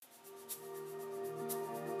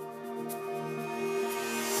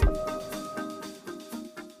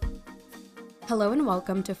Hello and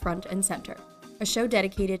welcome to Front and Center, a show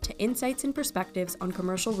dedicated to insights and perspectives on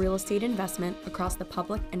commercial real estate investment across the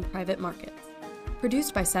public and private markets.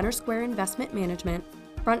 Produced by CenterSquare Investment Management,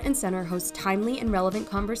 Front and Center hosts timely and relevant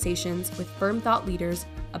conversations with firm thought leaders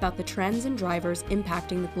about the trends and drivers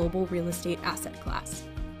impacting the global real estate asset class.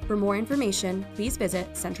 For more information, please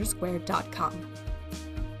visit CenterSquare.com.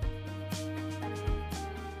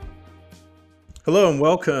 Hello and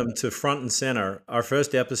welcome to Front and Center, our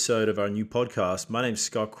first episode of our new podcast. My name is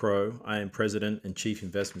Scott Crowe. I am President and Chief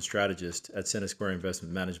Investment Strategist at CenterSquare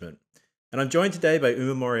Investment Management. And I'm joined today by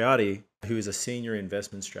Uma Moriarity, who is a Senior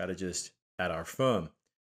Investment Strategist at our firm.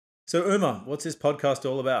 So Uma, what's this podcast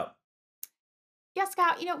all about? Yeah,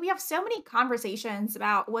 Scott, we have so many conversations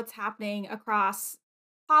about what's happening across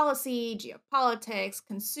policy, geopolitics,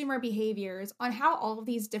 consumer behaviors, on how all of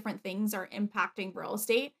these different things are impacting real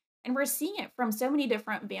estate. And we're seeing it from so many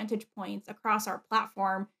different vantage points across our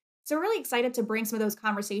platform. So we're really excited to bring some of those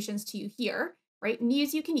conversations to you here, right?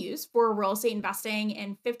 News you can use for real estate investing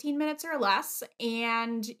in 15 minutes or less.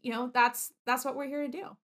 And, that's what we're here to do.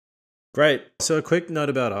 Great. So a quick note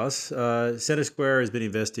about us. CenterSquare has been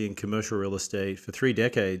investing in commercial real estate for 3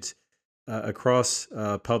 decades across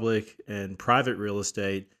public and private real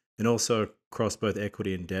estate, and also across both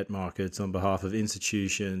equity and debt markets on behalf of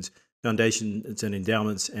institutions, foundations and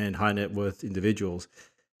endowments, and high net worth individuals.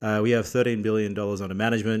 We have $13 billion under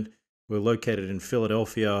management. We're located in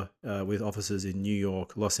Philadelphia with offices in New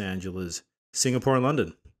York, Los Angeles, Singapore, and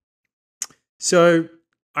London. So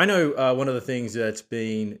I know one of the things that's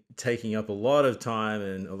been taking up a lot of time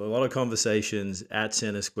and a lot of conversations at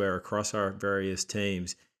CenterSquare across our various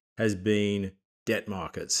teams has been debt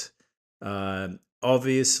markets.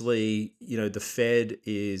 Obviously, the Fed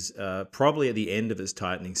is probably at the end of its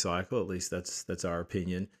tightening cycle. At least that's our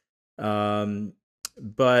opinion.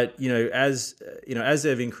 But as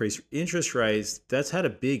they've increased interest rates, that's had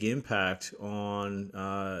a big impact on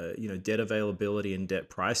debt availability and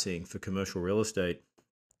debt pricing for commercial real estate,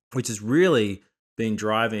 which has really been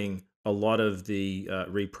driving a lot of the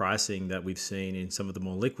repricing that we've seen in some of the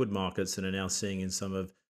more liquid markets and are now seeing in some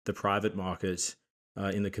of the private markets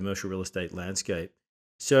in the commercial real estate landscape.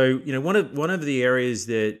 So, one of the areas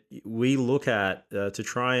that we look at to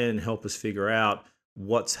try and help us figure out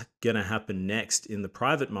what's going to happen next in the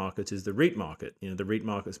private markets is the REIT market. The REIT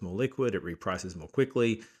market's more liquid, it reprices more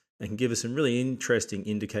quickly, and can give us some really interesting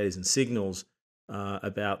indicators and signals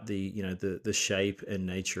about the shape and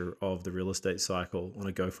nature of the real estate cycle on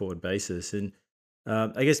a go-forward basis. And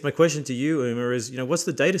I guess my question to you, Uma, is what's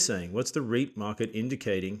the data saying? What's the REIT market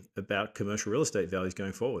indicating about commercial real estate values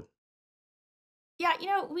going forward?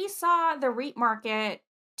 Yeah, we saw the REIT market,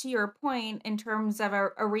 to your point, in terms of a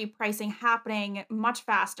repricing happening much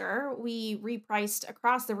faster. We repriced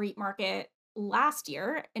across the REIT market last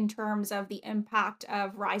year in terms of the impact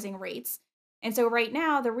of rising rates. And so right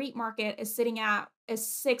now, the REIT market is sitting at a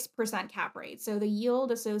 6% cap rate. So the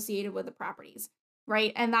yield associated with the properties,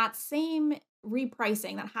 right? And that same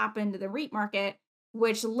repricing that happened to the REIT market,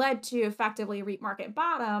 which led to effectively a REIT market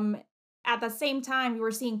bottom, at the same time, we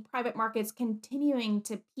were seeing private markets continuing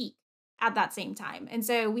to peak at that same time. And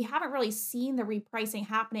so we haven't really seen the repricing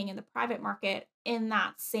happening in the private market in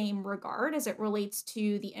that same regard as it relates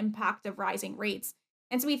to the impact of rising rates.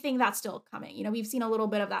 And so we think that's still coming. We've seen a little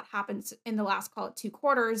bit of that happen in the last, call it 2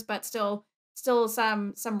 quarters, but still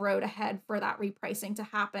some road ahead for that repricing to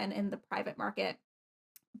happen in the private market.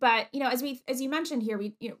 But, as you mentioned here,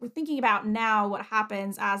 we're thinking about now what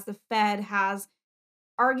happens as the Fed has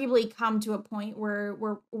arguably come to a point where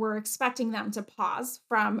we're expecting them to pause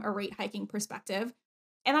from a rate hiking perspective.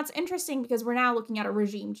 And that's interesting because we're now looking at a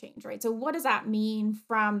regime change, right? So what does that mean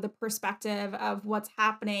from the perspective of what's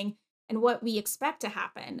happening and what we expect to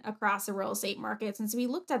happen across the real estate markets? And so we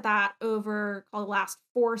looked at that over the last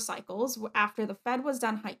 4 cycles after the Fed was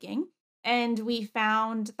done hiking. And we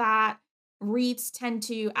found that REITs tend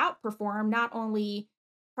to outperform not only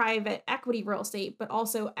private equity real estate, but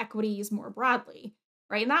also equities more broadly.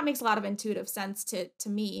 Right. And that makes a lot of intuitive sense to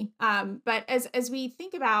me. But as we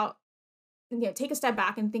think about, take a step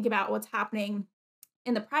back and think about what's happening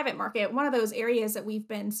in the private market, one of those areas that we've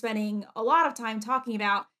been spending a lot of time talking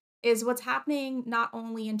about is what's happening not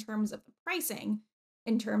only in terms of the pricing,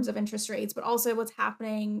 in terms of interest rates, but also what's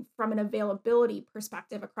happening from an availability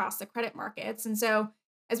perspective across the credit markets. And so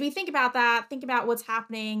as we think about that, think about what's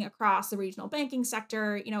happening across the regional banking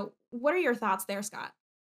sector. What are your thoughts there, Scott?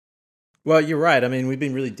 Well, you're right. I mean, we've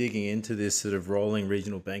been really digging into this sort of rolling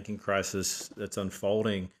regional banking crisis that's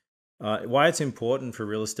unfolding. Why it's important for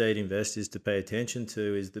real estate investors to pay attention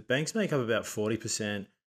to is that banks make up about 40%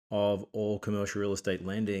 of all commercial real estate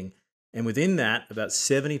lending. And within that, about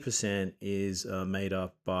 70% is made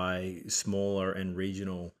up by smaller and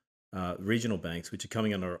regional banks, which are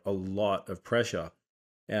coming under a lot of pressure.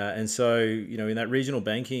 And so, in that regional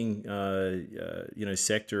banking,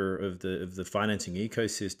 sector of the financing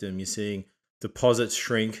ecosystem, you're seeing deposits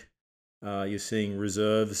shrink, you're seeing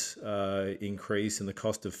reserves increase, and the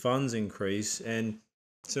cost of funds increase, and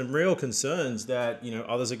some real concerns that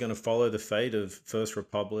others are going to follow the fate of First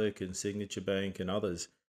Republic and Signature Bank and others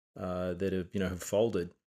that have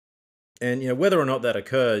folded. And whether or not that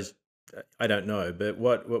occurs, I don't know. But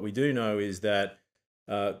what we do know is that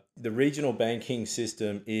the regional banking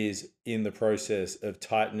system is in the process of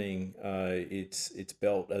tightening its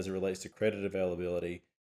belt as it relates to credit availability,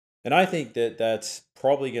 and I think that that's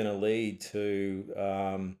probably going to lead to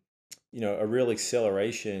a real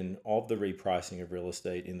acceleration of the repricing of real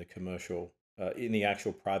estate in the commercial, in the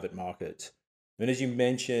actual private markets. And as you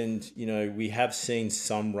mentioned, we have seen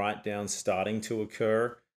some write downs starting to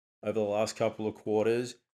occur over the last couple of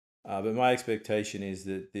quarters. But my expectation is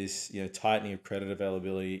that this, tightening of credit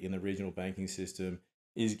availability in the regional banking system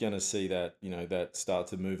is going to see that, that start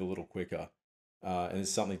to move a little quicker, and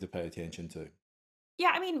it's something to pay attention to.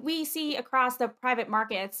 Yeah, I mean, we see across the private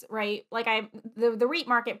markets, right? Like the REIT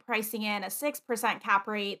market pricing in a 6% cap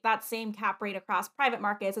rate, that same cap rate across private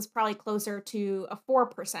markets is probably closer to a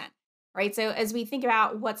 4%, right? So as we think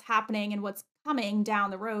about what's happening and what's coming down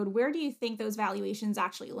the road, where do you think those valuations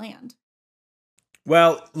actually land?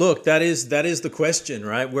 Well, look, that is the question,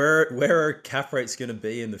 right? Where are cap rates going to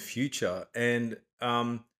be in the future? And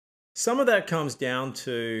some of that comes down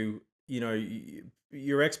to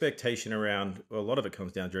your expectation around. Well, a lot of it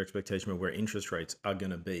comes down to your expectation of where interest rates are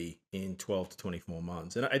going to be in 12 to 24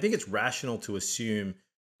 months. And I think it's rational to assume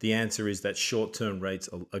the answer is that short-term rates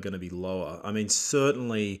are going to be lower. I mean,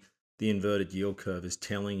 certainly the inverted yield curve is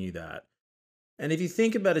telling you that. And if you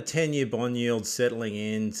think about a 10-year bond yield settling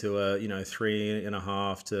into a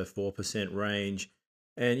 3.5 to 4% range,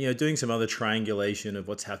 and doing some other triangulation of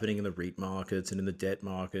what's happening in the REIT markets and in the debt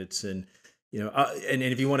markets, and and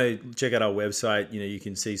if you want to check out our website, you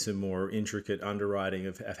can see some more intricate underwriting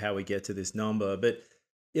of how we get to this number. But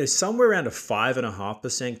somewhere around a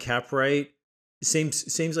 5.5% cap rate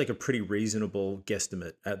seems like a pretty reasonable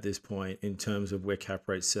guesstimate at this point in terms of where cap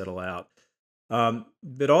rates settle out.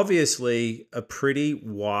 But obviously, a pretty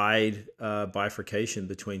wide bifurcation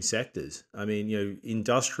between sectors. I mean,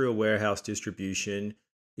 industrial warehouse distribution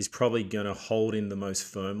is probably going to hold in the most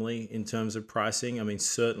firmly in terms of pricing. I mean,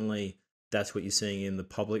 certainly that's what you're seeing in the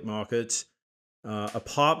public markets.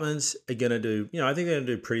 Apartments are going to do, I think they're going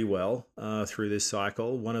to do pretty well through this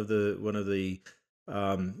cycle. One of the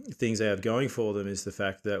things they have going for them is the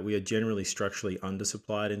fact that we are generally structurally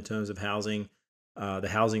undersupplied in terms of housing. The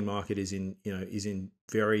housing market is in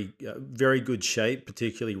very good shape,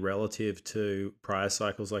 particularly relative to prior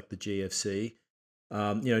cycles like the GFC.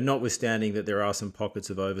 Notwithstanding that there are some pockets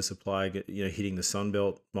of oversupply, hitting the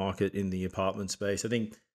Sunbelt market in the apartment space. I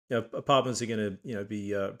think apartments are going to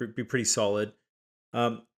be pretty solid.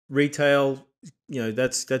 Retail,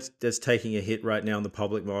 that's taking a hit right now in the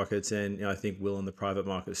public markets, and I think will in the private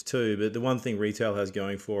markets too. But the one thing retail has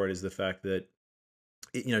going for it is the fact that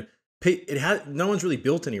it has no one's really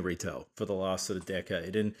built any retail for the last sort of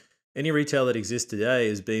decade, and any retail that exists today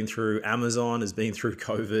has been through Amazon, has been through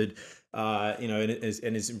COVID,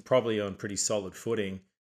 and is probably on pretty solid footing.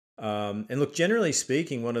 And look, generally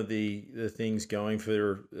speaking, one of the things going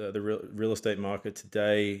for the real estate market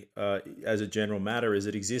today, as a general matter, is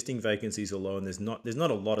that existing vacancies are low, and there's not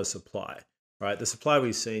a lot of supply. Right, the supply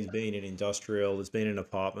we've seen has been in industrial, it's been in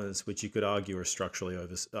apartments, which you could argue are structurally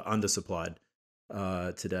undersupplied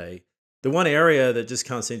today. The one area that just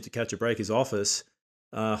can't seem to catch a break is office.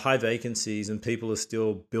 High vacancies, and people are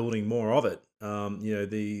still building more of it.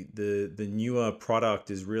 The newer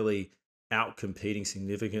product is really out competing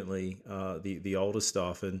significantly the older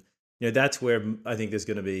stuff, and that's where I think there's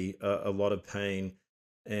going to be a lot of pain.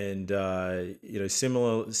 And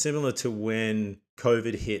similar to when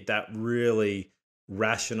COVID hit, that really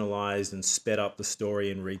rationalized and sped up the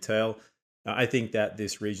story in retail. I think that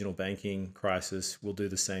this regional banking crisis will do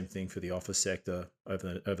the same thing for the office sector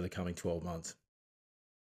over the coming 12 months.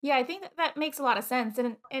 Yeah, I think that that makes a lot of sense.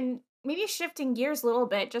 And maybe shifting gears a little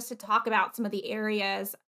bit just to talk about some of the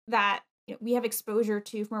areas that we have exposure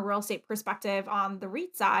to from a real estate perspective on the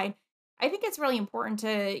REIT side. I think it's really important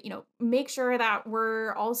to, make sure that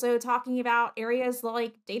we're also talking about areas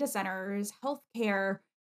like data centers, healthcare,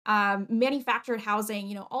 manufactured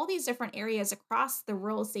housing, all these different areas across the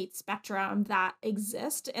real estate spectrum that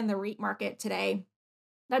exist in the REIT market today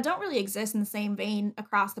that don't really exist in the same vein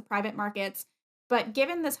across the private markets. But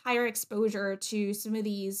given this higher exposure to some of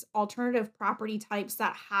these alternative property types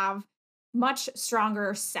that have much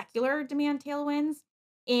stronger secular demand tailwinds,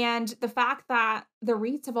 and the fact that the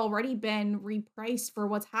REITs have already been repriced for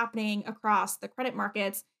what's happening across the credit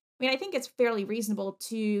markets, I mean, I think it's fairly reasonable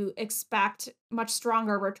to expect much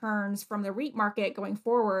stronger returns from the REIT market going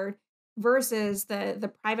forward versus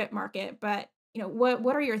the private market. But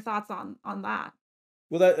what are your thoughts on that?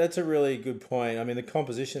 Well, that's a really good point. I mean, the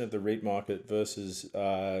composition of the REIT market versus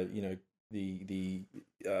the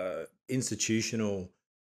institutional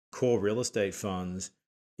core real estate funds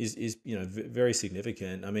is very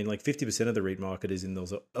significant. I mean, like 50% of the REIT market is in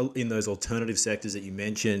those alternative sectors that you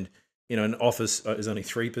mentioned. An office is only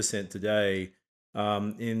 3% today.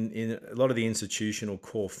 In a lot of the institutional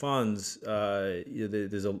core funds,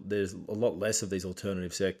 there's a lot less of these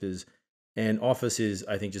alternative sectors, and office is,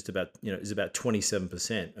 I think, just about is about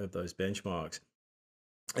 27% of those benchmarks.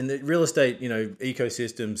 And the real estate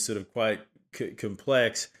ecosystem's sort of quite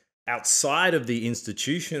complex. Outside of the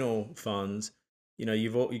institutional funds,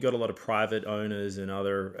 you've got a lot of private owners and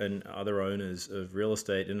other owners of real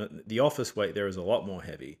estate, and the office weight there is a lot more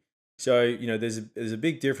heavy. So there's a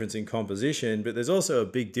big difference in composition, but there's also a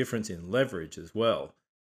big difference in leverage as well.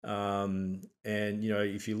 And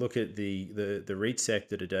if you look at the REIT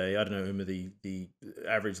sector today, I don't know, Uma, the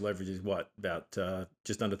average leverage is what, about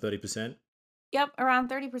just under 30%? Yep, around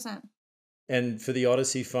 30%. And for the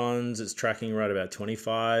Odyssey funds, it's tracking right about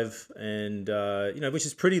 25, and which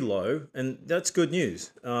is pretty low, and that's good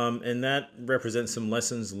news. And that represents some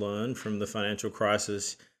lessons learned from the financial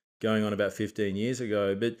crisis going on about 15 years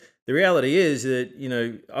ago. But the reality is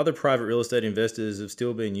that other private real estate investors have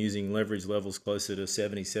still been using leverage levels closer to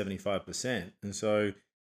 70-75%. And so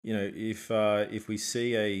if we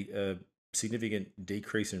see a significant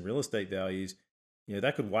decrease in real estate values,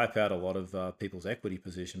 that could wipe out a lot of people's equity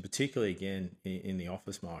position, particularly, again, in the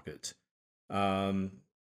office markets. And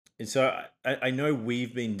so I know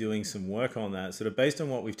we've been doing some work on that, sort of based on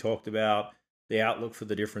what we've talked about, the outlook for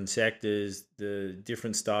the different sectors, the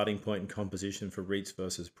different starting point and composition for REITs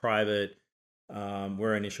versus private,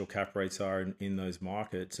 where initial cap rates are in those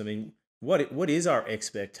markets. I mean, what is our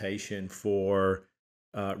expectation for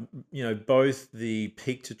both the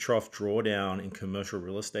peak to trough drawdown in commercial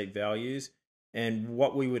real estate values, and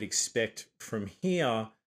what we would expect from here,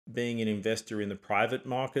 being an investor in the private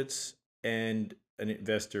markets and an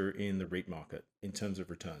investor in the REIT market in terms of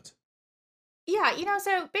returns? Yeah,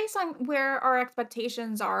 so based on where our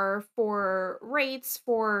expectations are for rates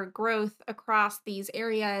for growth across these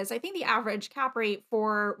areas, I think the average cap rate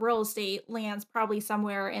for real estate lands probably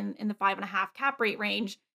somewhere in the 5.5 cap rate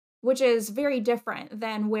range, which is very different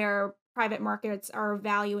than where private markets are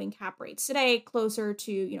valuing cap rates today, closer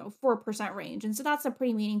to 4% range. And so that's a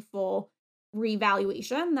pretty meaningful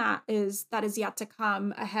revaluation that is yet to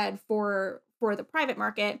come ahead for the private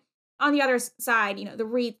market. On the other side, the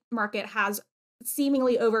REIT market has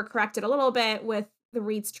seemingly overcorrected a little bit, with the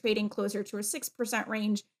REITs trading closer to a 6%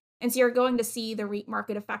 range. And so you're going to see the REIT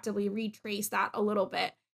market effectively retrace that a little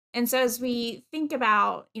bit. And so as we think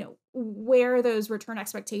about, where those return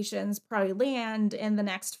expectations probably land in the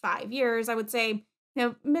next 5 years, I would say,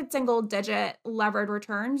 mid-single digit levered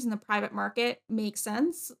returns in the private market make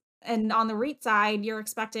sense. And on the REIT side, you're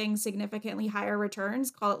expecting significantly higher returns,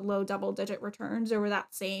 call it low double digit returns over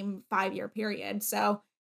that same 5-year period. So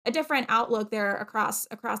a different outlook there across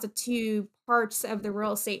the two parts of the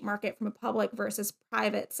real estate market from a public versus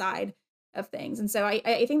private side of things. And so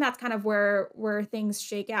I think that's kind of where things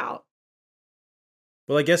shake out.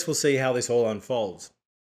 Well, I guess we'll see how this all unfolds.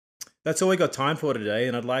 That's all we got time for today,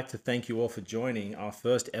 and I'd like to thank you all for joining our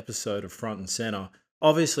first episode of Front and Center.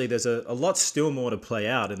 Obviously, there's a lot still more to play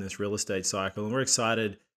out in this real estate cycle, and we're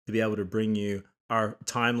excited to be able to bring you our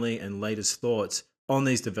timely and latest thoughts on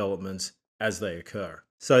these developments as they occur.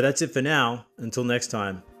 So that's it for now. Until next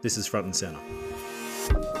time, this is Front and Center.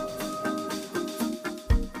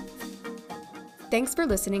 Thanks for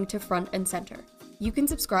listening to Front and Center. You can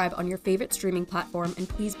subscribe on your favorite streaming platform, and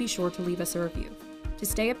please be sure to leave us a review. To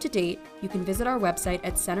stay up to date, you can visit our website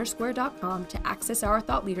at CenterSquare.com to access our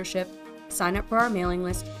thought leadership, sign up for our mailing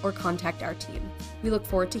list, or contact our team. We look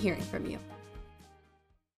forward to hearing from you.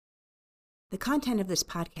 The content of this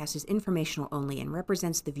podcast is informational only and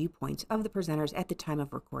represents the viewpoints of the presenters at the time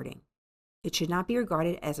of recording. It should not be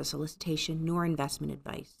regarded as a solicitation nor investment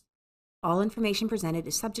advice. All information presented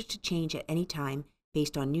is subject to change at any time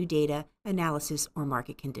based on new data, analysis, or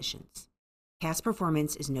market conditions. Past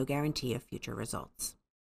performance is no guarantee of future results.